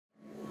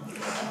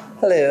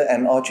Hello,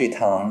 I'm Audrey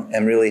Tang.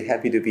 I'm really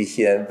happy to be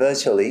here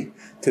virtually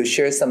to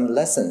share some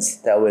lessons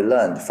that we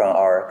learned from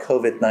our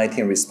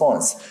COVID-19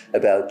 response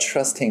about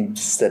trusting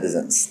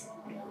citizens.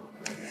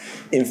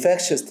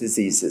 Infectious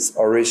diseases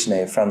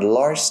originate from the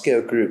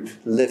large-scale group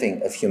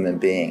living of human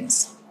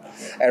beings.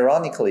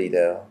 Ironically,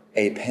 though,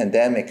 a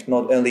pandemic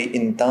not only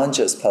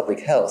endangers public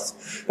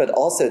health, but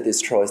also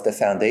destroys the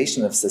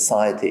foundation of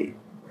society,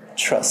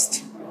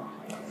 trust.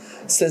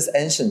 Since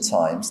ancient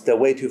times, the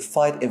way to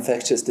fight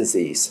infectious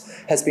disease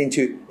has been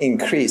to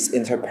increase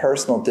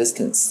interpersonal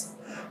distance,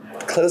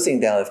 closing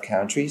down of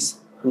countries,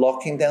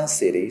 locking down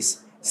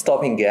cities,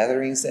 stopping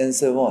gatherings, and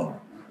so on.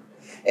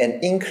 An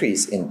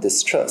increase in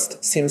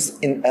distrust seems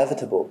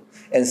inevitable,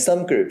 and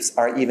some groups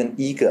are even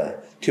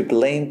eager to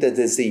blame the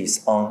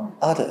disease on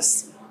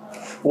others,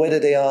 whether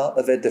they are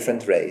of a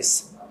different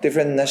race,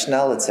 different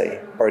nationality,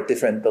 or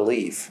different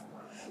belief.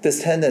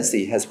 This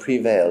tendency has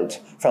prevailed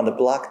from the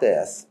Black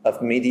Death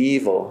of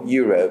medieval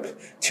Europe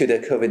to the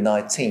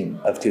COVID-19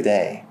 of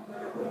today.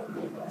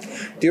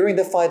 During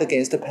the fight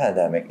against the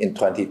pandemic in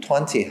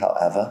 2020,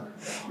 however,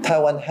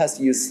 Taiwan has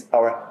used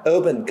our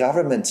open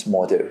government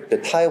model, the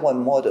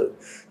Taiwan model,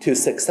 to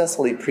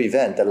successfully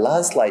prevent the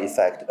landslide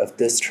effect of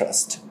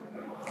distrust.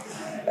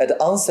 At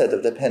the onset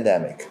of the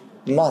pandemic,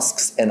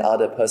 masks and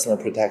other personal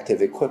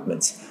protective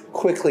equipment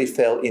quickly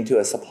fell into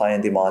a supply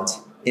and demand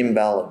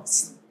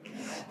imbalance.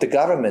 The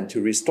government,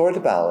 to restore the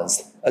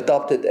balance,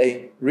 adopted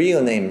a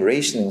real-name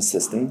rationing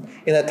system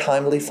in a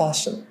timely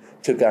fashion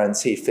to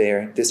guarantee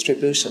fair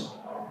distribution.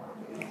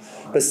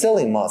 But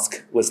selling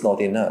masks was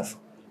not enough.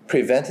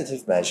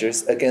 Preventative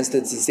measures against the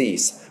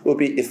disease would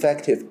be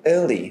effective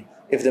only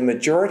if the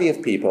majority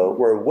of people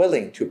were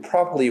willing to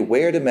properly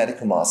wear the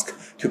medical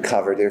mask to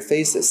cover their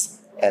faces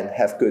and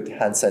have good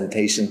hand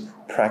sanitation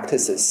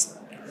practices.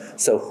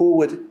 So who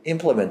would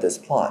implement this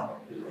plan?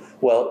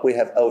 Well, we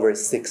have over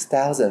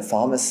 6,000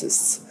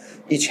 pharmacists,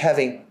 each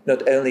having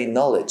not only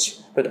knowledge,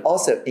 but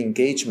also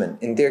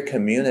engagement in their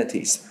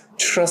communities,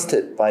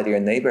 trusted by their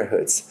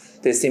neighborhoods.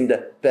 They seem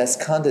the best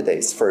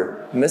candidates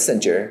for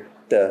messenger,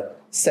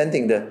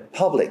 sending the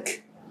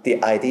public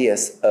the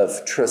ideas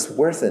of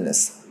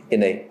trustworthiness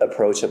in an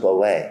approachable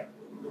way.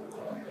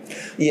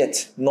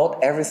 Yet, not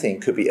everything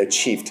could be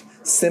achieved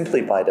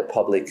simply by the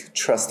public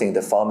trusting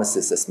the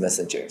pharmacists as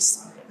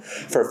messengers.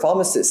 For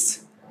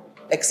pharmacists,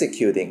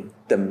 executing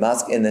the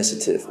mask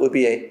initiative would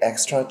be an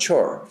extra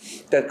chore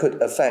that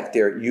could affect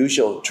their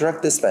usual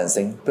drug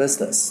dispensing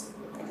business.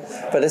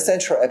 But the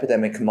Central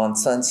Epidemic Command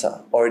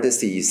Center, or the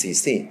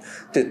CECC,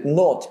 did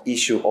not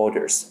issue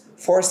orders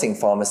forcing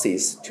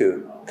pharmacies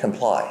to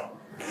comply.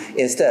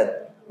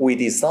 Instead, we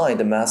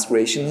designed the mask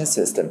rationing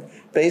system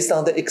based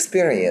on the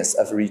experience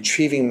of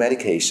retrieving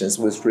medications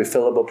with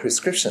refillable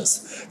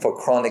prescriptions for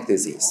chronic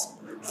disease,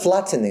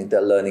 flattening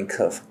the learning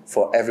curve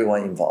for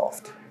everyone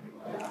involved.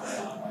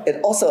 It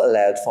also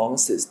allowed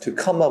pharmacists to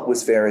come up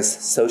with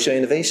various social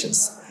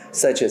innovations,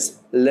 such as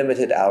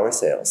limited hour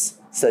sales,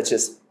 such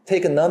as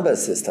take-a-number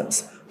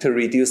systems to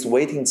reduce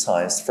waiting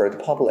times for the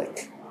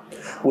public.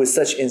 With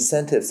such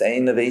incentives and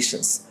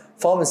innovations,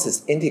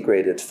 pharmacists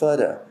integrated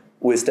further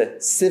with the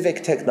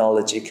civic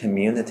technology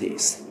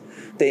communities.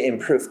 They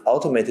improve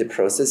automated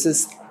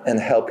processes and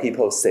help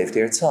people save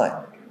their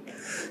time.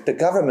 The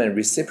government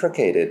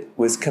reciprocated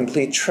with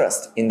complete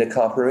trust in the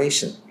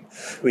cooperation.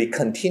 We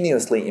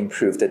continuously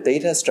improve the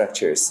data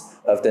structures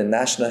of the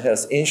National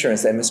Health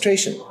Insurance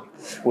Administration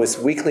with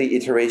weekly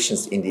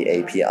iterations in the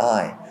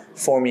API,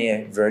 forming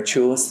a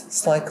virtuous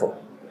cycle.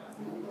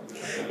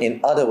 In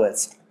other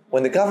words,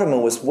 when the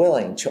government was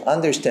willing to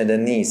understand the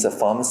needs of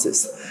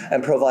pharmacists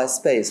and provide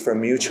space for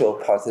mutual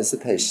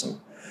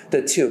participation,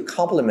 the two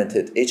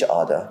complemented each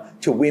other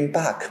to win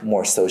back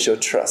more social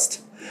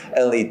trust.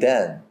 Only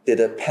then did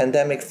the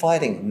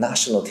pandemic-fighting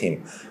national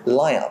team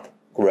lineup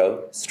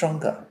grow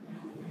stronger.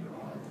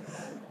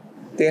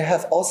 There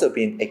have also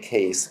been a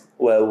case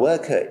where a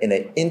worker in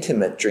an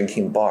intimate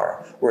drinking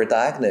bar were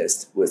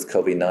diagnosed with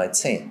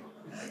COVID-19.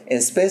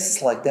 In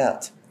spaces like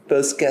that,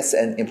 both guests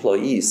and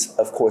employees,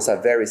 of course,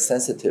 are very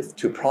sensitive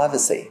to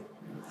privacy.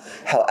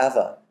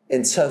 However,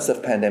 in terms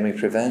of pandemic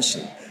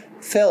prevention,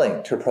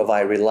 failing to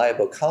provide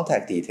reliable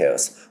contact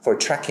details for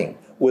tracking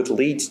would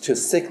lead to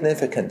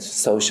significant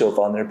social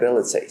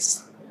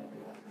vulnerabilities.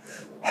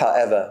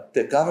 However,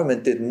 the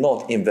government did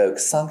not invoke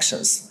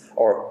sanctions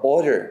or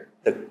order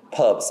the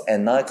pubs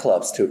and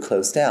nightclubs to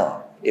close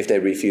down if they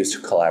refuse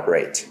to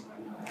collaborate.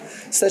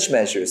 Such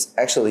measures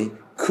actually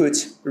could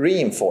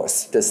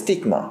reinforce the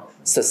stigma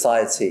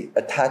society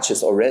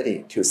attaches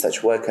already to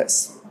such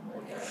workers.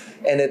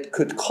 And it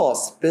could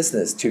cause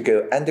business to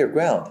go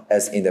underground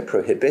as in the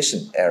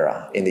prohibition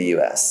era in the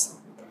US.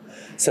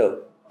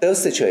 So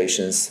those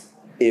situations,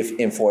 if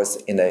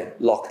enforced in a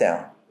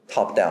lockdown,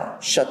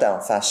 top-down,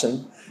 shutdown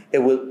fashion, it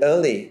will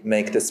only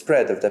make the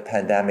spread of the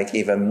pandemic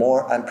even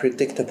more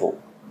unpredictable.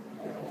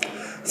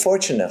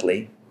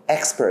 Fortunately,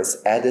 experts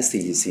at the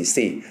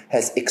CECC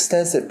has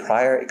extensive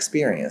prior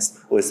experience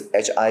with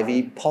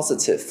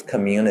HIV-positive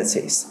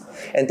communities,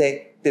 and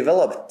they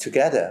developed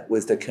together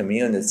with the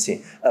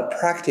community a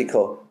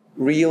practical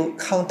real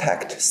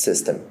contact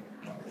system.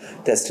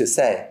 That's to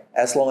say,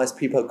 as long as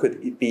people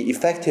could be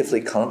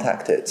effectively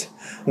contacted,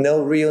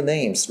 no real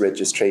names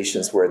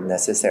registrations were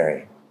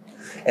necessary.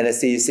 And the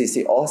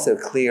CECC also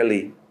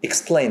clearly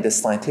explained the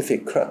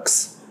scientific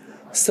crux.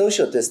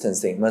 Social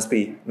distancing must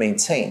be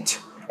maintained,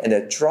 and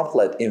the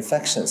droplet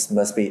infections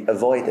must be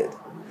avoided.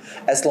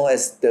 As long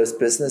as those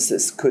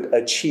businesses could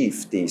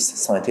achieve these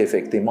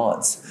scientific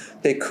demands,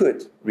 they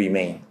could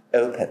remain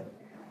open.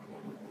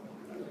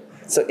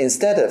 So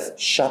instead of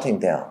shutting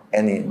down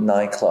any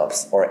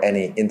nightclubs or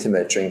any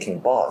intimate drinking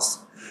bars,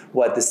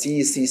 what the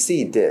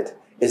CECC did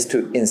is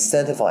to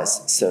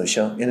incentivize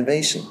social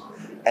innovation,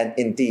 and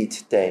indeed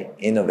they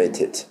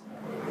innovated.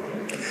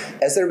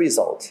 As a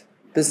result,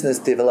 business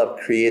developed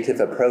creative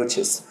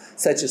approaches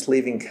such as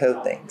leaving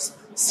code names,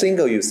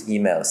 single-use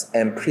emails,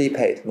 and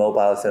prepaid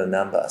mobile phone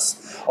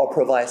numbers, or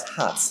provides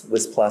hats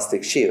with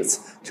plastic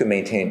shields to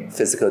maintain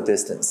physical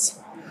distance.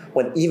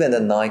 When even the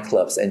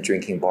nightclubs and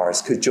drinking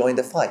bars could join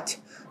the fight,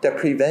 the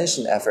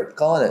prevention effort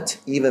garnered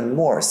even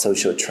more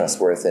social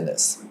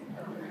trustworthiness.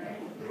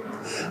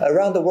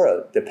 Around the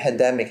world, the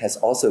pandemic has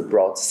also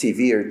brought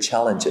severe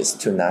challenges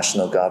to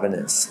national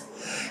governance.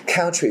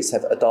 Countries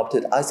have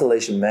adopted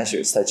isolation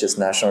measures such as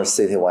national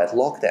citywide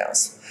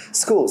lockdowns,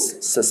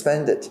 schools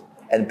suspended,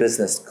 and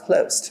business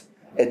closed.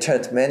 It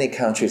turned many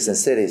countries and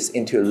cities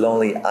into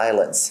lonely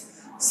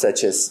islands,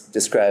 such as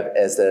described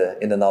as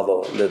in the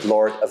novel The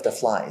Lord of the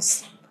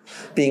Flies.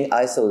 Being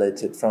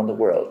isolated from the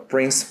world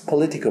brings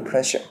political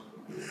pressure.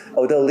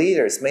 Although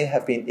leaders may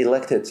have been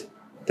elected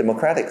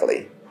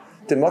democratically,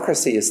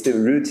 democracy is still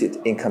rooted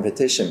in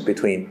competition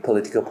between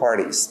political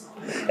parties,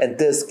 and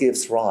this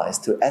gives rise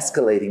to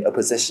escalating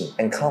opposition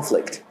and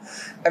conflict.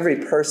 Every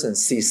person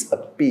sees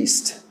a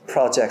beast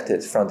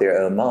projected from their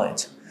own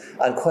mind.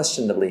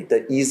 Unquestionably,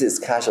 the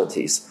easiest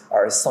casualties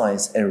are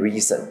science and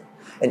reason.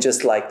 And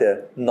just like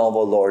the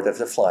novel Lord of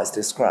the Flies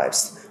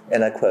describes,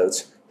 and I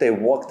quote, "They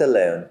walked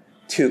alone,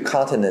 2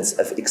 continents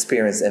of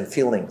experience and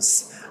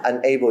feelings,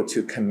 unable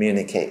to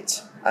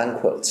communicate,"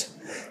 unquote.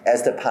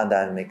 As the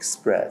pandemic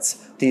spreads,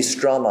 these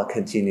drama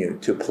continue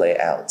to play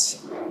out.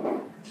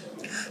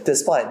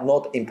 Despite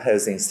not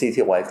imposing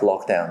citywide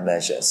lockdown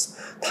measures,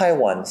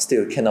 Taiwan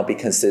still cannot be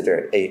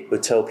considered a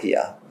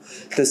utopia.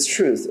 This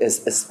truth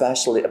is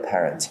especially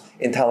apparent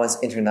in Taiwan's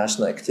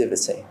international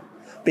activity.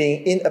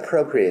 Being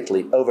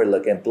inappropriately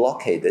overlooked and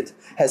blockaded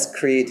has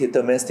created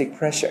domestic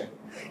pressure.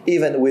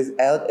 Even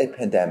without a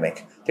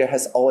pandemic, there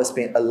has always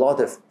been a lot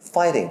of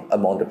fighting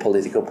among the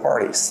political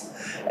parties.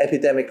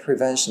 Epidemic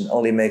prevention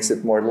only makes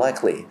it more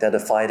likely that the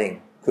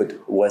fighting could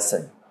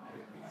worsen.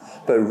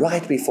 But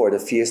right before the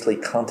fiercely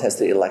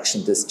contested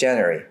election this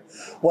January,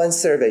 one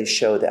survey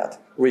showed that,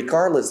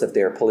 regardless of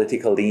their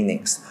political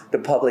leanings, the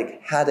public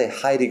had a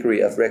high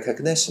degree of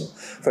recognition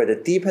for the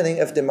deepening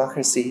of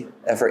democracy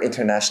and for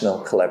international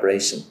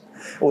collaboration.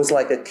 It was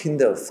like a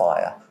kindled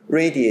fire,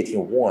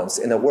 radiating warmth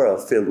in a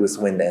world filled with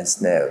wind and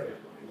snow.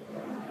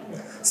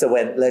 So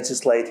when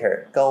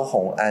legislator Gao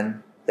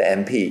Hong'an, the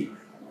MP,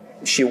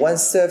 she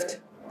once served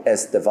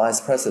as the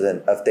vice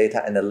president of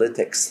data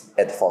analytics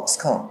at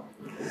Foxconn.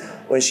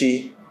 When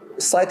she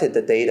cited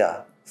the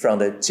data from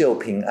the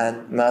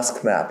Jiuping'an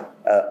mask map,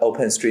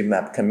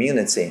 OpenStreetMap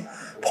community,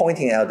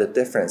 pointing out the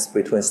difference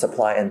between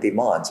supply and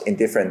demand in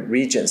different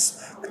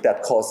regions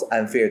that cause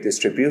unfair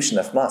distribution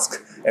of masks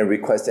and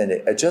requested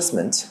an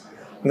adjustment,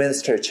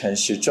 Minister Chen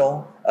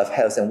Shizhong of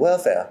Health and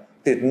Welfare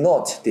did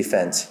not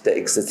defend the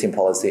existing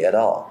policy at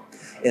all.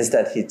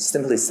 Instead, he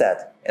simply said,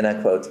 and I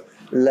quote,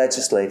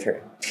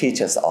 "Legislator,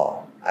 teach us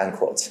all,"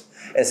 unquote.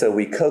 And so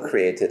we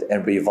co-created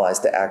and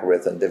revised the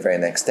algorithm the very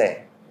next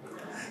day.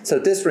 So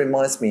this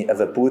reminds me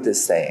of a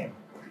Buddhist saying,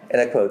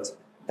 and I quote,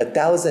 "A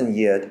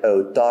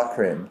 1,000-year-old dark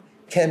room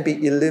can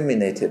be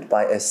illuminated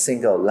by a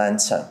single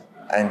lantern,"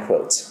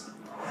 unquote.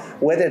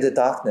 Whether the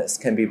darkness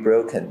can be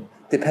broken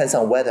depends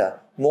on whether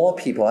more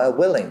people are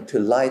willing to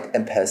light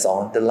and pass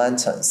on the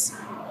lanterns.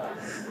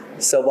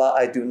 So while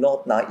I do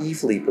not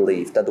naively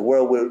believe that the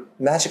world will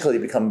magically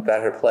become a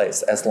better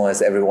place as long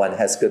as everyone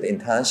has good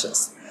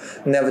intentions,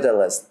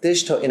 nevertheless,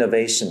 digital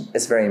innovation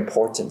is very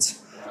important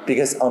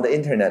because on the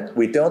internet,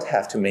 we don't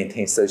have to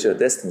maintain social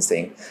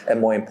distancing,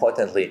 and more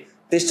importantly,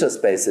 digital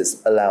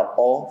spaces allow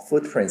all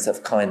footprints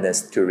of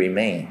kindness to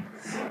remain.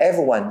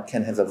 Everyone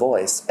can have a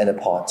voice and a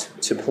part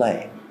to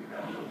play.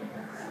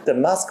 The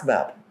mask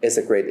map is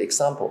a great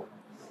example.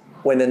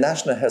 When the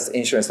National Health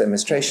Insurance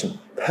Administration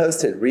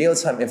posted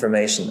real-time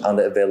information on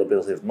the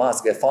availability of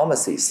masks at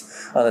pharmacies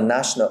on the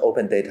National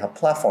Open Data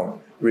Platform,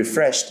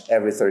 refreshed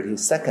every 30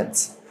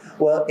 seconds,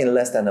 well, in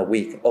less than a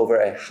week, over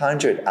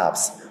 100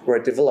 apps were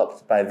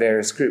developed by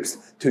various groups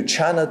to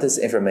channel this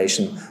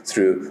information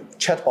through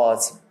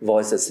chatbots,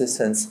 voice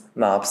assistants,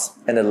 maps,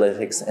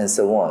 analytics, and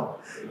so on.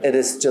 It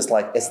is just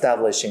like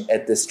establishing a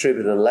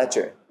distributed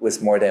ledger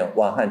with more than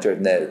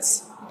 100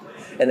 nodes.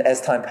 And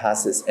as time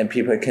passes and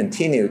people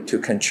continue to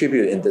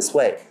contribute in this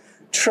way,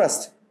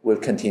 trust will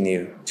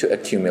continue to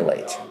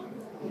accumulate.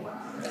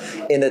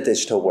 In the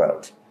digital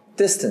world,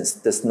 distance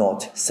does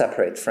not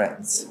separate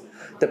friends.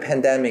 the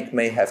pandemic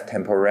may have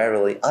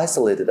temporarily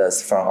isolated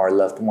us from our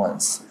loved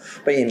ones,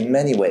 but in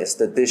many ways,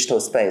 the digital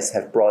space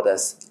have brought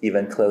us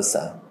even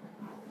closer.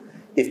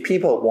 If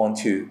people want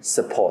to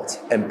support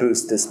and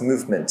boost this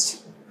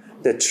movement,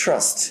 the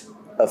trust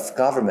of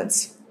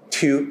governments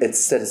to its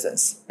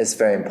citizens is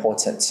very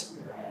important.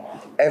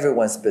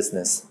 Everyone's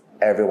business,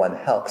 everyone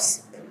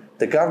helps.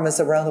 The governments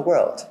around the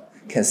world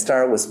can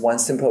start with one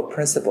simple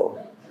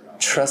principle: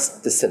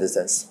 trust the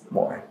citizens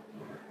more.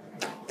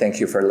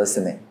 Thank you for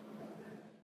listening.